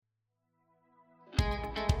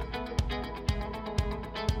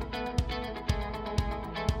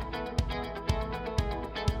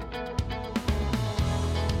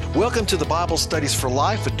Welcome to the Bible Studies for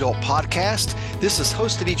Life Adult Podcast. This is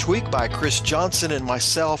hosted each week by Chris Johnson and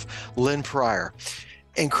myself, Lynn Pryor.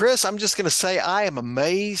 And Chris, I'm just going to say I am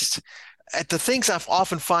amazed at the things I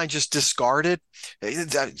often find just discarded.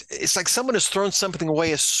 It's like someone has thrown something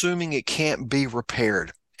away assuming it can't be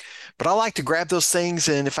repaired. But I like to grab those things,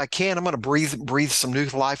 and if I can, I'm going to breathe some new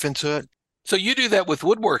life into it. So you do that with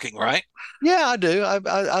woodworking, right? Yeah, I do.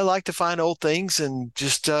 I like to find old things and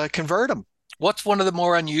just convert them. What's one of the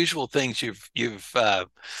more unusual things you've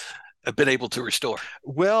been able to restore?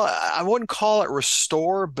 Well, I wouldn't call it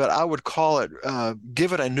restore, but I would call it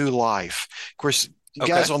give it a new life. Of course, you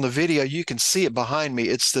Okay. guys on the video, you can see it behind me.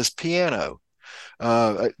 It's this piano.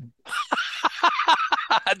 Uh,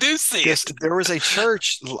 I do see it. there was a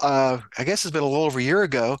church, I guess it's been a little over a year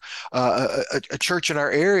ago, a church in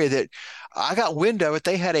our area that I got wind of it.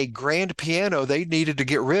 They had a grand piano they needed to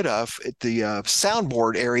get rid of. The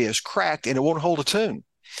soundboard area is cracked and it won't hold a tune.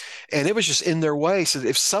 And it was just in their way. So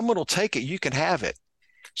if someone will take it, you can have it.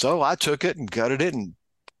 So I took it and gutted it and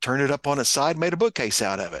turned it up on its side, made a bookcase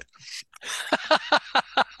out of it.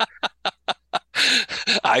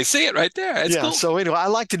 I see it right there. It's Yeah. cool. So anyway, I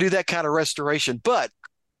like to do that kind of restoration, but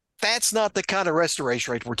that's not the kind of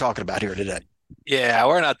restoration rate we're talking about here today. Yeah,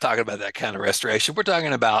 we're not talking about that kind of restoration. We're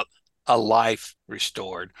talking about a life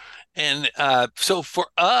restored. And so for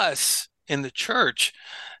us in the church,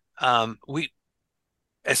 we,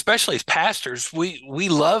 especially as pastors, we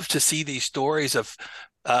love to see these stories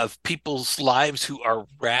of people's lives who are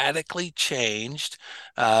radically changed,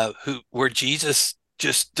 where Jesus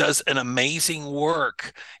just does an amazing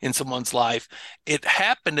work in someone's life. It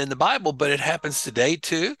happened in the Bible, but it happens today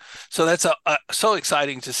too. So that's so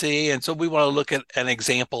exciting to see. And so we want to look at an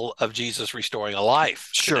example of Jesus restoring a life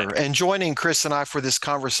Sure. today. And joining Chris and I for this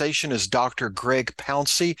conversation is Dr. Greg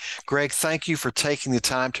Pouncey. Greg, thank you for taking the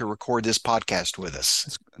time to record this podcast with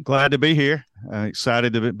us. Glad to be here.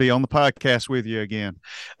 Excited to be on the podcast with you again.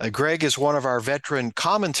 Greg is one of our veteran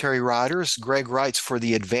commentary writers. Greg writes for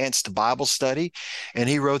the Advanced Bible Study, and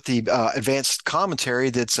he wrote the advanced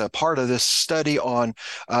commentary that's a part of this study on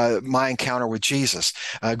my encounter with Jesus.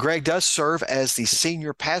 Greg does serve as the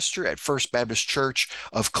senior pastor at First Baptist Church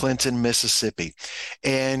of Clinton, Mississippi.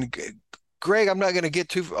 And Greg, I'm not going to get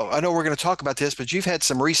too, I know we're going to talk about this, but you've had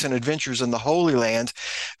some recent adventures in the Holy Land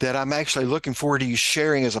that I'm actually looking forward to you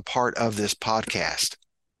sharing as a part of this podcast.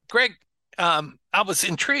 Greg, I was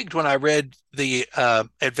intrigued when I read the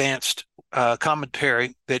advanced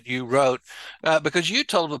commentary that you wrote because you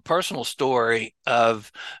told a personal story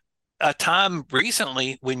of a time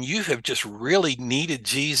recently when you have just really needed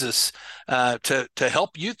Jesus to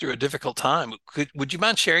help you through a difficult time. Would you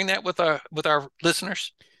mind sharing that with our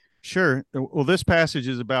listeners? Sure. Well, this passage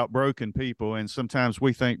is about broken people, and sometimes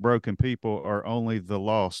we think broken people are only the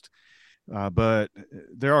lost. But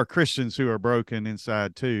there are Christians who are broken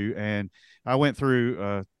inside too. And I went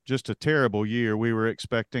through just a terrible year. We were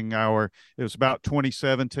expecting it was about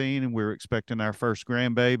 2017, and we were expecting our first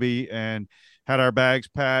grandbaby and had our bags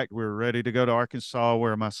packed. We were ready to go to Arkansas,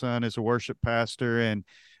 where my son is a worship pastor, and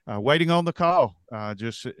waiting on the call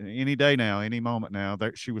just any day now, any moment now.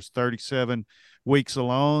 She was 37 weeks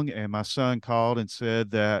along, and my son called and said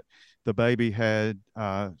that the baby had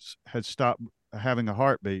stopped having a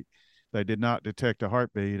heartbeat. They did not detect a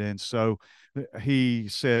heartbeat. And so he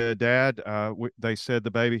said, Dad, they said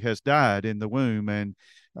the baby has died in the womb. And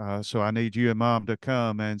so I need you and Mom to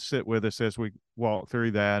come and sit with us as we walk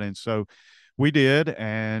through that. And so we did.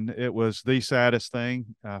 And it was the saddest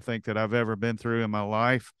thing I think that I've ever been through in my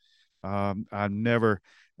life. It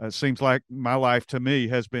seems like my life to me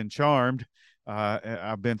has been charmed.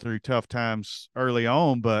 I've been through tough times early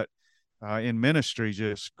on, but in ministry,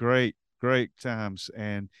 just great times.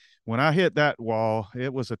 And when I hit that wall,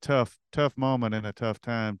 it was a tough moment and a tough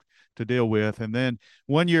time to deal with. And then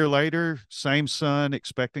 1 year later, same son,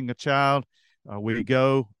 expecting a child. We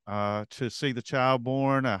go to see the child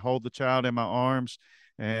born. I hold the child in my arms.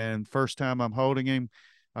 And first time I'm holding him,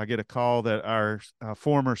 I get a call that our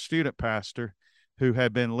former student pastor, who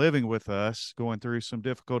had been living with us, going through some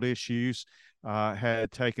difficult issues,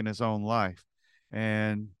 had taken his own life.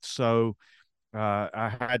 And so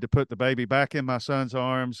I had to put the baby back in my son's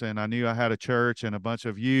arms, and I knew I had a church and a bunch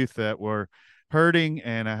of youth that were hurting,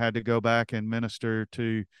 and I had to go back and minister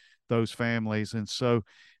to those families. And so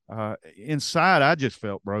inside, I just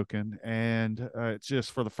felt broken, and it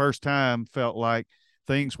just for the first time felt like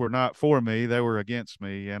things were not for me, they were against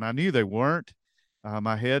me. And I knew they weren't.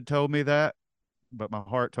 My head told me that, but my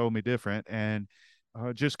heart told me different. And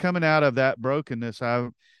just coming out of that brokenness, I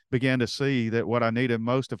began to see that what I needed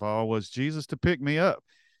most of all was Jesus to pick me up.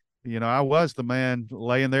 I was the man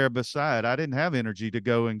laying there beside. I didn't have energy to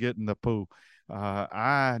go and get in the pool.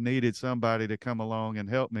 I needed somebody to come along and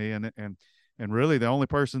help me, and really the only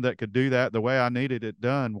person that could do that the way I needed it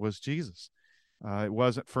done was Jesus. It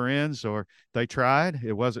wasn't friends, or they tried.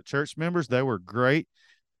 It wasn't church members. They were great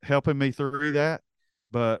helping me through that.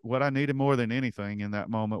 But what I needed more than anything in that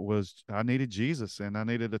moment was I needed Jesus, and I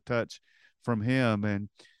needed a touch from him. And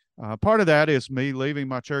part of that is me leaving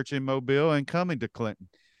my church in Mobile and coming to Clinton.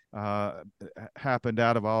 Uh, Happened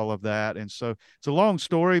out of all of that. And so it's a long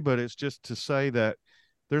story, but it's just to say that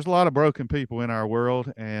there's a lot of broken people in our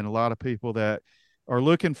world, and a lot of people that are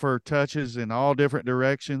looking for touches in all different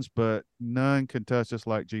directions, but none can touch us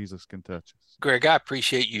like Jesus can touch us. Greg, I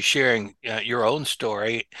appreciate you sharing your own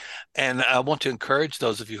story. And I want to encourage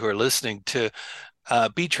those of you who are listening to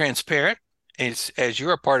be transparent as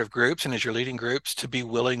you're a part of groups and as you're leading groups, to be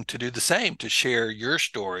willing to do the same, to share your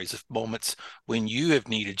stories of moments when you have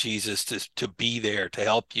needed Jesus to be there to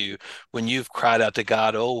help you, when you've cried out to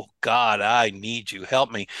God, oh, God, I need you,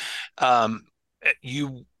 help me.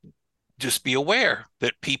 You just be aware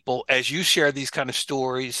that people, as you share these kind of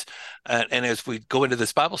stories, and as we go into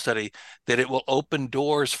this Bible study, that it will open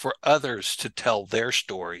doors for others to tell their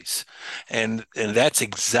stories, and that's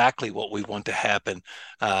exactly what we want to happen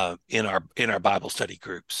in our Bible study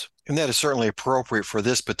groups. And that is certainly appropriate for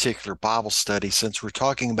this particular Bible study, since we're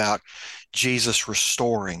talking about Jesus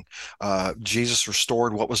restoring. Jesus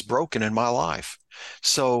restored what was broken in my life.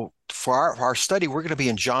 So for our study, we're going to be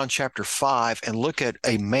in John chapter 5 and look at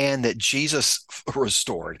a man that Jesus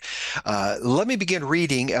restored. Let me begin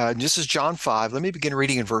reading. This is John 5. Let me begin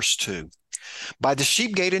reading in verse 2. By the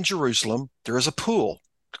sheep gate in Jerusalem, there is a pool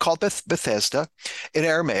called Bethesda in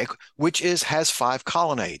Aramaic, which has 5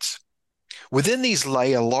 colonnades. Within these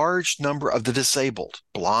lay a large number of the disabled,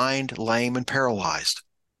 blind, lame, and paralyzed.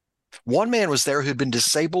 One man was there who had been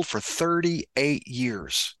disabled for 38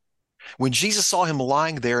 years. When Jesus saw him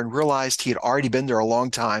lying there and realized he had already been there a long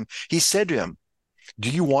time, he said to him, "Do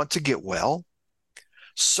you want to get well?"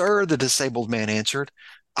 "Sir," the disabled man answered,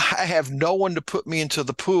 "I have no one to put me into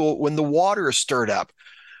the pool when the water is stirred up.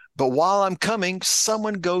 But while I'm coming,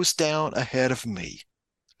 someone goes down ahead of me."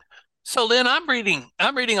 So Lynn, I'm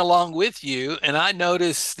reading along with you, and I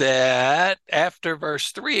notice that after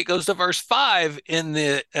verse 3, it goes to verse 5 in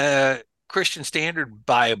the Christian Standard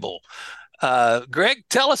Bible. Greg,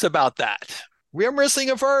 tell us about that. We're missing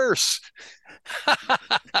a verse.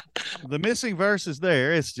 The missing verse is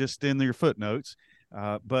there. It's just in your footnotes.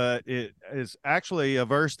 But it is actually a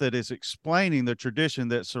verse that is explaining the tradition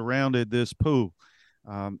that surrounded this pool.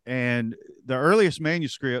 And the earliest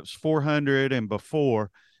manuscripts, 400 and before,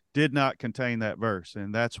 did not contain that verse.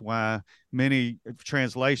 And that's why many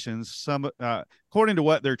translations, according to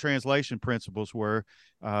what their translation principles were,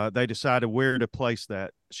 they decided where to place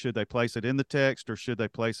that. Should they place it in the text, or should they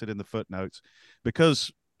place it in the footnotes?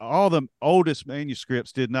 Because all the oldest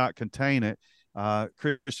manuscripts did not contain it.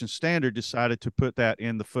 Christian Standard decided to put that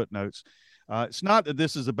in the footnotes. It's not that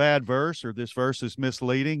this is a bad verse or this verse is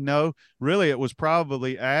misleading. No, really, it was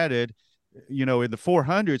probably added. In the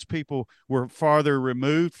 400s, people were farther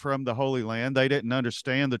removed from the Holy Land. They didn't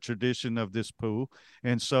understand the tradition of this pool.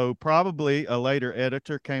 And so probably a later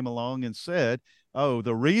editor came along and said, oh,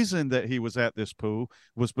 the reason that he was at this pool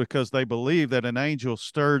was because they believed that an angel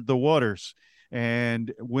stirred the waters.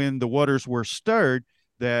 And when the waters were stirred,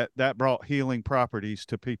 that brought healing properties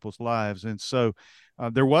to people's lives. And so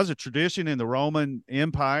there was a tradition in the Roman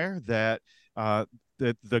Empire that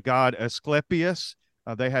the god Asclepius,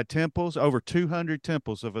 they had temples. Over 200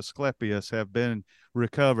 temples of Asclepius have been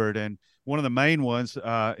recovered. And one of the main ones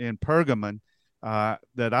in Pergamon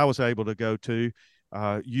that I was able to go to,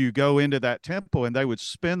 you go into that temple and they would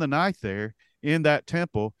spend the night there in that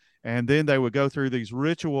temple. And then they would go through these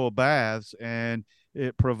ritual baths, and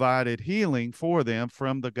it provided healing for them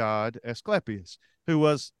from the god Asclepius, who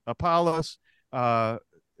was Apollo's son.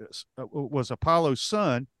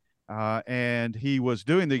 And he was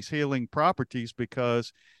doing these healing properties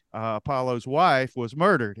because Apollo's wife was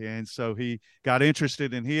murdered. And so he got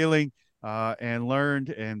interested in healing and learned.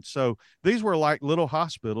 And so these were like little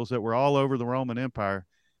hospitals that were all over the Roman Empire.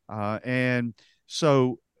 And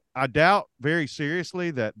so I doubt very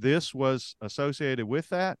seriously that this was associated with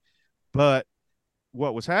that. But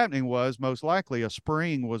what was happening was most likely a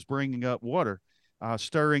spring was bringing up water,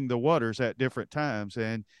 stirring the waters at different times.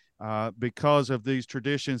 And because of these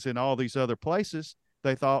traditions in all these other places,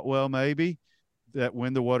 they thought, well, maybe that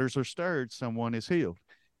when the waters are stirred, someone is healed.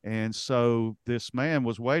 And so this man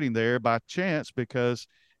was waiting there by chance because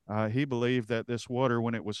he believed that this water,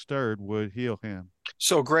 when it was stirred, would heal him.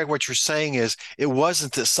 So, Greg, what you're saying is it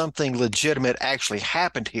wasn't that something legitimate actually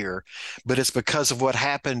happened here, but it's because of what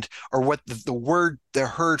happened or what the word they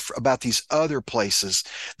heard about these other places,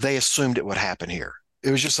 they assumed it would happen here. It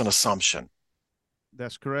was just an assumption.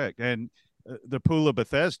 That's correct. And the pool of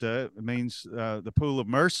Bethesda means the pool of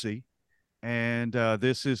mercy. And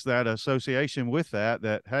this is that association with that,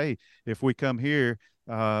 that, hey, if we come here,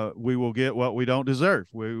 we will get what we don't deserve.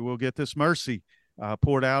 We will get this mercy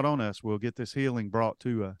poured out on us. We'll get this healing brought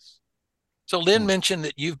to us. So Lynn mentioned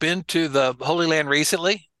that you've been to the Holy Land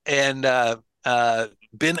recently and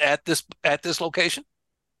been at this location.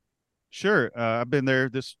 Sure. I've been there.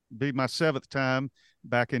 This be my 7th time.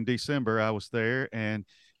 Back in December, I was there, and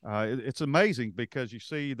it's amazing because you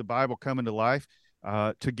see the Bible coming to life.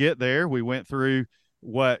 To get there, we went through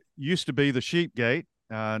what used to be the sheep gate.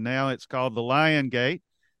 Now it's called the lion gate,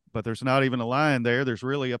 but there's not even a lion there. There's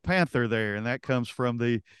really a panther there, and that comes from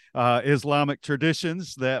the Islamic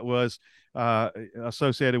traditions that was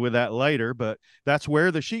associated with that later. But that's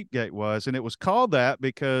where the sheep gate was, and it was called that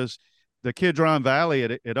because the Kidron Valley,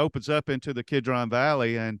 it opens up into the Kidron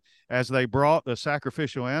Valley, and as they brought the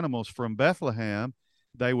sacrificial animals from Bethlehem,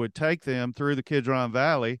 they would take them through the Kidron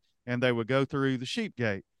Valley, and they would go through the sheep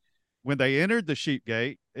gate. When they entered the sheep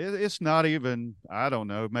gate, it's not even, I don't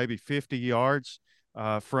know, maybe 50 yards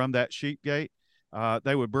from that sheep gate.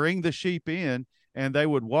 They would bring the sheep in, and they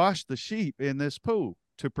would wash the sheep in this pool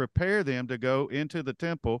to prepare them to go into the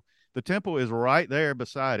temple. The temple is right there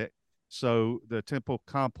beside it. So the temple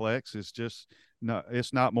complex is just not,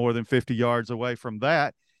 it's not more than 50 yards away from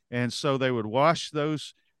that. And so they would wash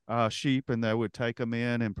those sheep, and they would take them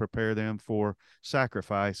in and prepare them for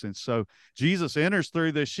sacrifice. And so Jesus enters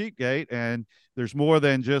through this sheep gate, and there's more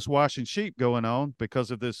than just washing sheep going on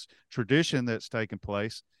because of this tradition that's taken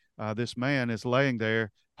place. This man is laying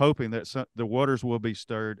there hoping that the waters will be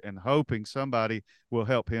stirred and hoping somebody will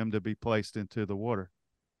help him to be placed into the water.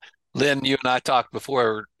 Lynn, you and I talked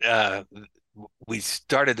before we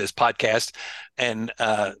started this podcast, and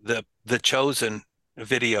the Chosen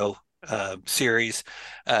video series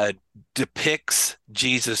depicts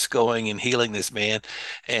Jesus going and healing this man,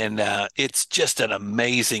 and it's just an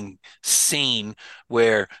amazing scene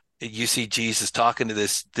where you see Jesus talking to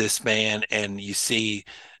this man, and you see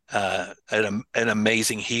an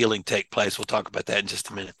amazing healing take place. We'll talk about that in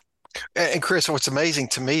just a minute. And Chris, what's amazing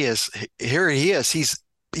to me is here he is.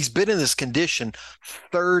 He's been in this condition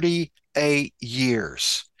 38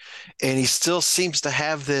 years, and he still seems to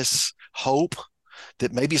have this hope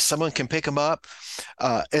that maybe someone can pick him up.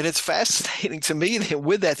 And it's fascinating to me that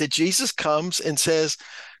with that Jesus comes and says,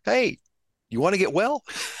 hey, you want to get well?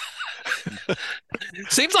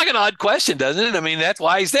 Seems like an odd question, doesn't it? I mean, that's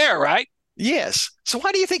why he's there, right? Yes. So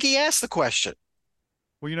why do you think he asked the question?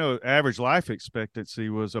 Well, average life expectancy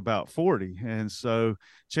was about 40. And so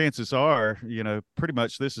chances are, pretty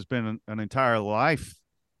much this has been an entire life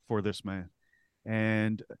for this man.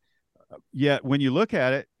 And yet when you look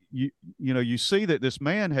at it, you see that this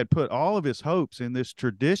man had put all of his hopes in this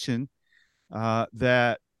tradition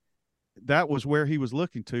that was where he was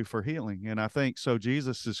looking to for healing. And I think so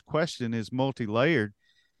Jesus's question is multi-layered,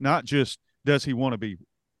 not just does he want to be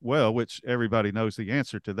well, which everybody knows the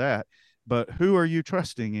answer to that, but who are you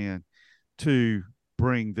trusting in to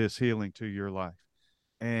bring this healing to your life?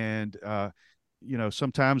 And,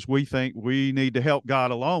 sometimes we think we need to help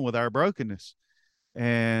God alone with our brokenness.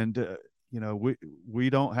 And, we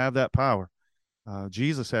don't have that power.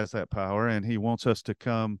 Jesus has that power, and he wants us to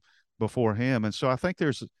come before him. And so I think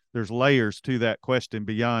there's layers to that question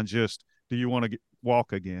beyond just, do you want to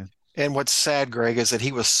walk again? And what's sad, Greg, is that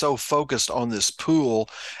he was so focused on this pool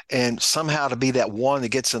and somehow to be that one that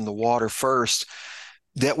gets in the water first,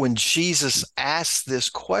 that when Jesus asks this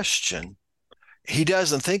question, he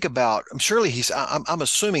doesn't think about, I'm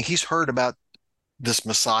assuming he's heard about this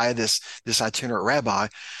Messiah, this itinerant rabbi,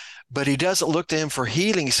 but he doesn't look to him for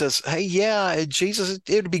healing. He says, hey, yeah, Jesus,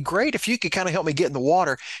 it would be great if you could kind of help me get in the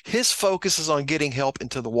water. His focus is on getting help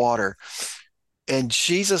into the water. And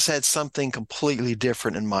Jesus had something completely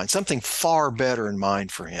different in mind, something far better in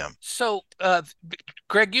mind for him. So,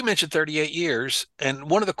 Greg, you mentioned 38 years. And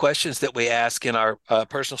one of the questions that we ask in our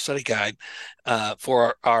personal study guide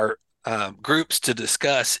for our groups to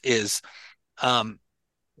discuss is,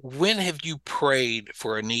 when have you prayed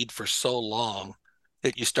for a need for so long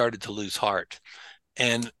that you started to lose heart?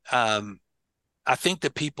 And I think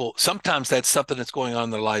that people, sometimes that's something that's going on in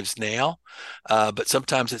their lives now, but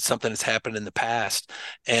sometimes it's something that's happened in the past.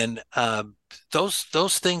 And those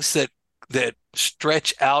things that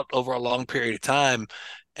stretch out over a long period of time,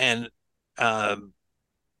 and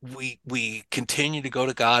we continue to go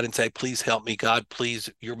to God and say, please help me, God, please,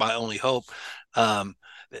 you're my only hope. Um,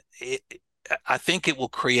 it, I think it will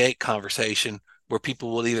create conversation where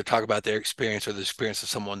people will either talk about their experience or the experience of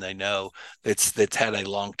someone they know that's had a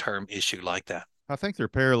long-term issue like that. I think there are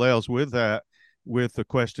parallels with that, with the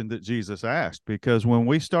question that Jesus asked, because when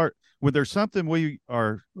there's something we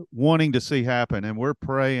are wanting to see happen and we're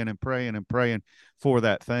praying and praying and praying for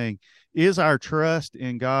that thing, is our trust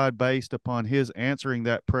in God based upon his answering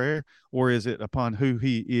that prayer, or is it upon who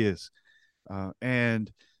he is?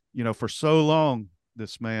 And, for so long,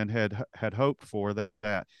 this man had hoped for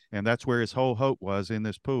that, and that's where his whole hope was, in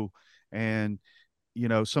this pool. And,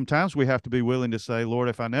 sometimes we have to be willing to say, Lord,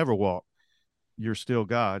 if I never walk, you're still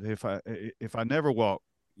God. If I never walk,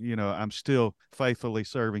 I'm still faithfully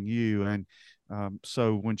serving you. And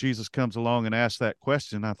so when Jesus comes along and asks that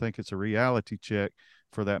question, I think it's a reality check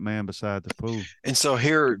for that man beside the pool. And so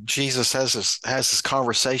here Jesus has this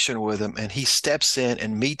conversation with him, and he steps in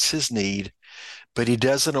and meets his need, but he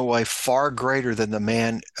does it in a way far greater than the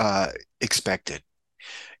man expected.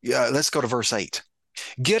 Let's go to verse 8.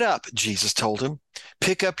 Get up, Jesus told him.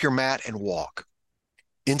 Pick up your mat and walk.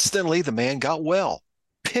 Instantly, the man got well,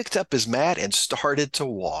 picked up his mat, and started to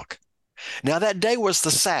walk. Now, that day was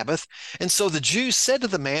the Sabbath, and so the Jews said to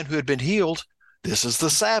the man who had been healed, "This is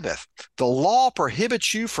the Sabbath. The law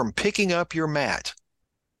prohibits you from picking up your mat."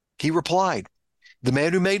 He replied, "The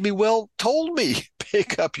man who made me well told me,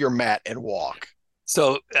 pick up your mat and walk."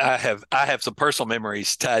 So I have some personal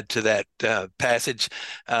memories tied to that passage.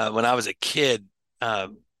 When I was a kid,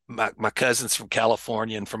 my cousins from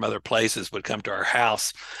California and from other places would come to our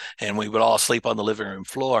house, and we would all sleep on the living room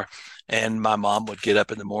floor. And my mom would get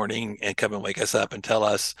up in the morning and come and wake us up and tell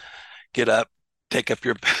us, "Get up, take up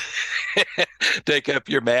your take up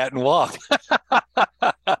your mat and walk."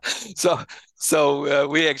 So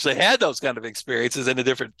we actually had those kind of experiences in a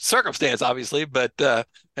different circumstance, obviously, but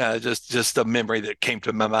just a memory that came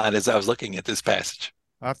to my mind as I was looking at this passage.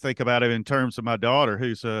 I think about it in terms of my daughter,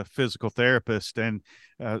 who's a physical therapist. And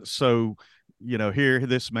so, here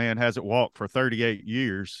this man hasn't walked for 38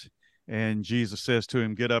 years, and Jesus says to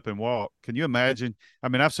him, get up and walk. Can you imagine? I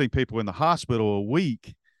mean, I've seen people in the hospital a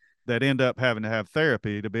week that end up having to have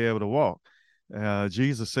therapy to be able to walk.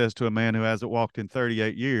 Jesus says to a man who hasn't walked in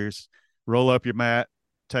 38 years, roll up your mat,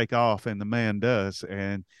 take off, and the man does.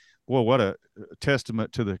 And boy, what a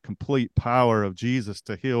testament to the complete power of Jesus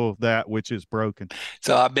to heal that which is broken.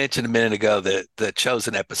 So I mentioned a minute ago the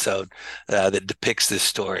Chosen episode that depicts this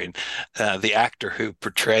story. And the actor who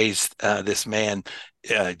portrays this man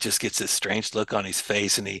just gets this strange look on his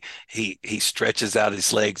face, and he stretches out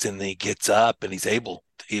his legs, and he gets up, and he's able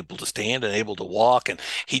to stand and able to walk, and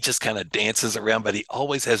he just kind of dances around, but he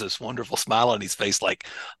always has this wonderful smile on his face, like,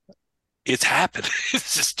 it's happened.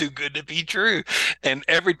 It's just too good to be true. And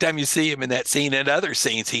every time you see him in that scene and other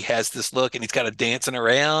scenes, he has this look, and he's kind of dancing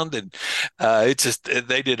around. And it's just,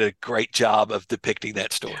 they did a great job of depicting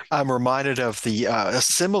that story. I'm reminded of a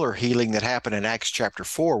similar healing that happened in Acts chapter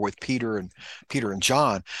 4 with Peter and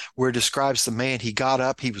John, where it describes the man. He got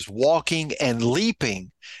up, he was walking and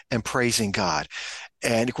leaping and praising God.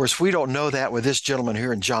 And of course, we don't know that with this gentleman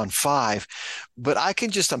here in John 5, but I can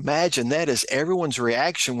just imagine that is everyone's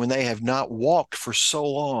reaction when they have not walked for so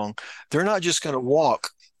long. They're not just going to walk.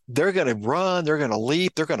 They're going to run, they're going to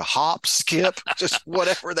leap, they're going to hop, skip, just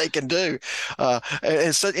whatever they can do.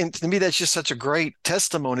 And to me, that's just such a great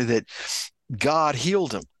testimony that God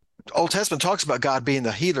healed him. Old Testament talks about God being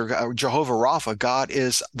the healer, Jehovah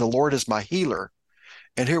Rapha. The Lord is my healer.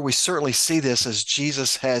 And here we certainly see this as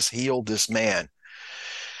Jesus has healed this man.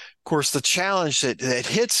 Of course, the challenge that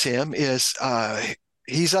hits him is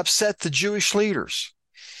he's upset the Jewish leaders.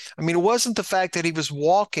 I mean, it wasn't the fact that he was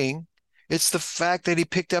walking. It's the fact that he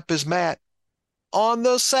picked up his mat on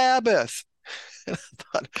the Sabbath.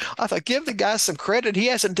 I thought, give the guy some credit. He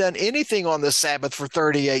hasn't done anything on the Sabbath for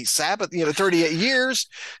 38 years.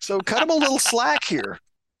 So cut him a little slack here.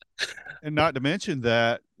 And not to mention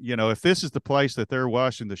that, if this is the place that they're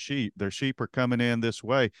washing the sheep, their sheep are coming in this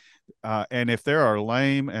way. And if there are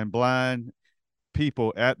lame and blind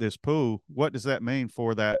people at this pool, what does that mean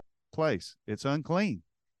for that place? It's unclean.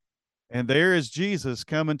 And there is Jesus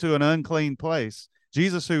coming to an unclean place.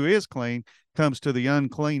 Jesus, who is clean, comes to the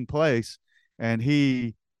unclean place, and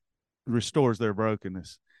he restores their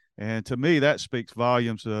brokenness. And to me, that speaks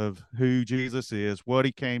volumes of who Jesus is, what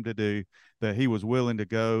he came to do, that he was willing to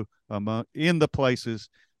go in the places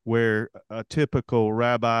where a typical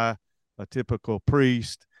rabbi, a typical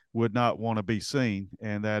priest would not want to be seen,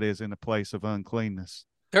 and that is in a place of uncleanness.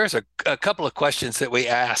 There's a couple of questions that we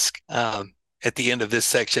ask at the end of this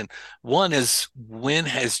section. One is, when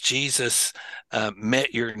has Jesus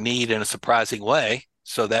met your need in a surprising way?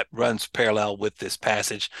 So that runs parallel with this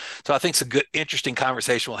passage. So I think it's a good, interesting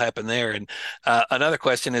conversation will happen there. And another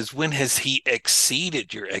question is, when has he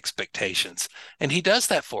exceeded your expectations? And he does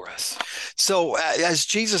that for us. So as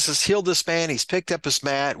Jesus has healed this man, he's picked up his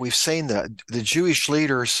mat. We've seen the Jewish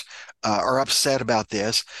leaders are upset about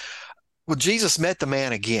this. Well, Jesus met the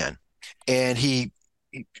man again, and he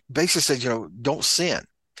basically said, don't sin.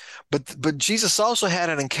 But Jesus also had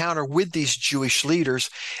an encounter with these Jewish leaders,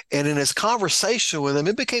 and in his conversation with them,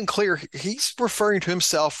 it became clear he's referring to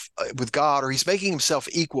himself with God, or he's making himself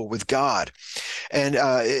equal with God. And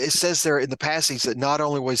it says there in the passage that not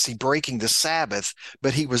only was he breaking the Sabbath,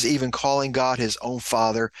 but he was even calling God his own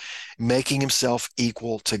Father, making himself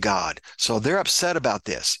equal to God. So they're upset about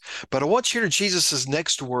this. But I want you to hear Jesus'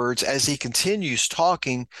 next words as he continues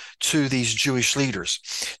talking to these Jewish leaders.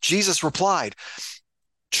 Jesus replied,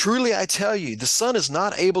 "Truly I tell you, the Son is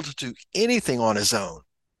not able to do anything on his own,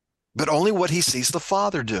 but only what he sees the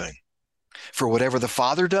Father doing. For whatever the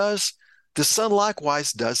Father does, the Son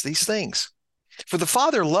likewise does these things. For the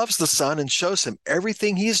Father loves the Son and shows him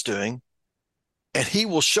everything he is doing, and he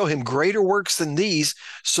will show him greater works than these,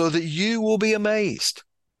 so that you will be amazed.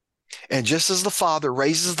 And just as the Father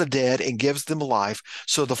raises the dead and gives them life,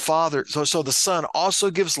 so the Son also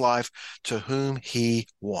gives life to whom he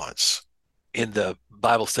wants." In the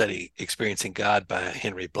Bible study Experiencing God by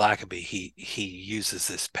Henry Blackaby, he uses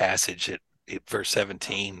this passage at verse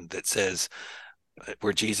 17 that says,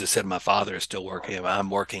 where Jesus said, "My Father is still working, I'm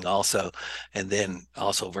working also." And then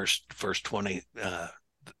also verse 20,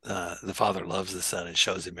 the Father loves the Son and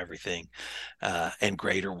shows him everything, and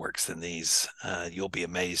greater works than these. You'll be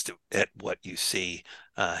amazed at what you see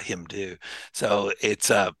him do. So it's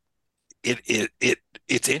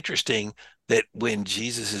interesting that when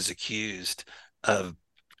Jesus is accused of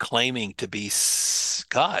claiming to be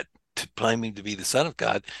God, claiming to be the Son of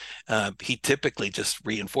God, he typically just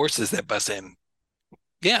reinforces that by saying,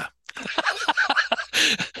 "Yeah,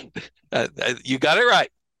 you got it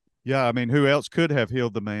right." Yeah, I mean, who else could have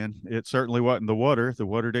healed the man? It certainly wasn't the water. The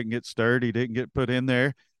water didn't get stirred. He didn't get put in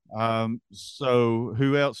there. So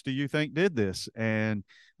who else do you think did this? And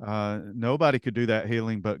nobody could do that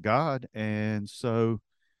healing but God. And so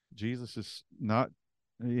Jesus is not,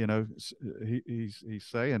 he's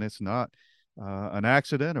saying it's not an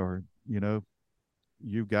accident, or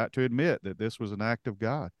you've got to admit that this was an act of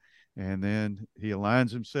God. And then he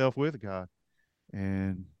aligns himself with God,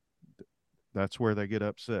 and that's where they get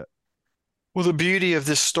upset. Well, the beauty of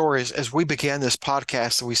this story is, as we began this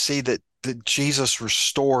podcast, we see that Jesus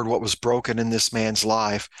restored what was broken in this man's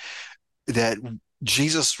life, that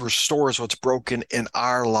Jesus restores what's broken in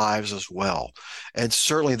our lives as well. And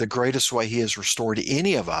certainly the greatest way he has restored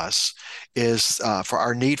any of us is for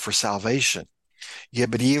our need for salvation. Yeah,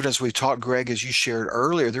 but even as we talked, Greg, as you shared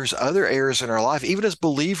earlier, there's other areas in our life, even as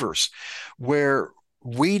believers, where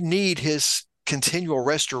we need his continual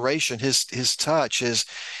restoration, his touch,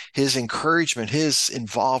 his encouragement, his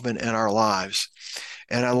involvement in our lives.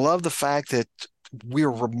 And I love the fact that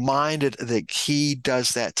we're reminded that he does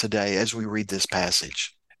that today as we read this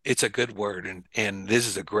passage. It's a good word, and this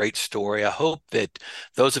is a great story. I hope that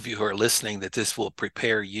those of you who are listening, that this will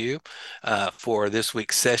prepare you for this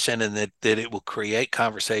week's session, and that it will create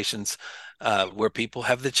conversations where people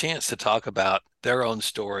have the chance to talk about their own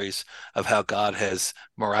stories of how God has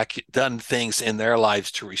done things in their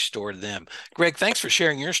lives to restore them. Greg, thanks for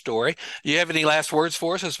sharing your story. Do you have any last words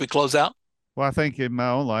for us as we close out? Well, I think in my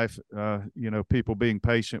own life, people being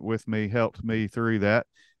patient with me helped me through that.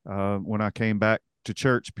 When I came back to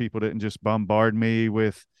church, people didn't just bombard me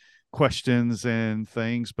with questions and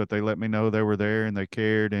things, but they let me know they were there and they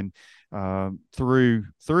cared. And through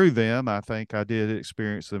them, I think I did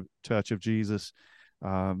experience the touch of Jesus.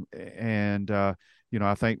 I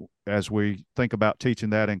think as we think about teaching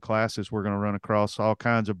that in classes, we're going to run across all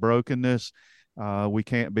kinds of brokenness. We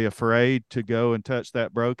can't be afraid to go and touch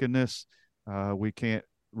that brokenness. We can't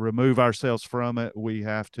remove ourselves from it. We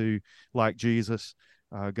have to, like Jesus,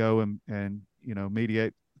 go and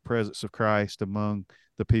mediate the presence of Christ among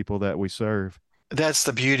the people that we serve. That's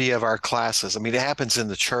the beauty of our classes. I mean, it happens in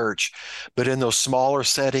the church, but in those smaller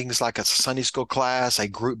settings, like a Sunday school class, a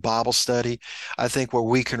group Bible study, I think where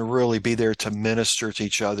we can really be there to minister to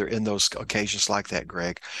each other in those occasions like that,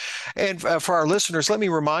 Greg. And for our listeners, let me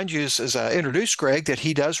remind you, as I introduced Greg, that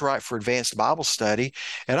he does write for Advanced Bible Study.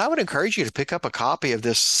 And I would encourage you to pick up a copy of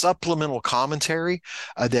this supplemental commentary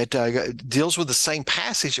that deals with the same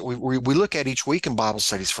passage that we look at each week in Bible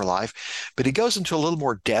Studies for Life, but he goes into a little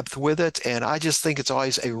more depth with it. And I just just think it's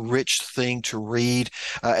always a rich thing to read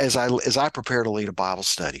as I prepare to lead a Bible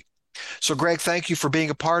study. So, Greg, thank you for being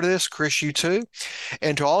a part of this. Chris, you too.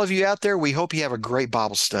 And to all of you out there, we hope you have a great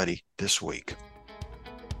Bible study this week.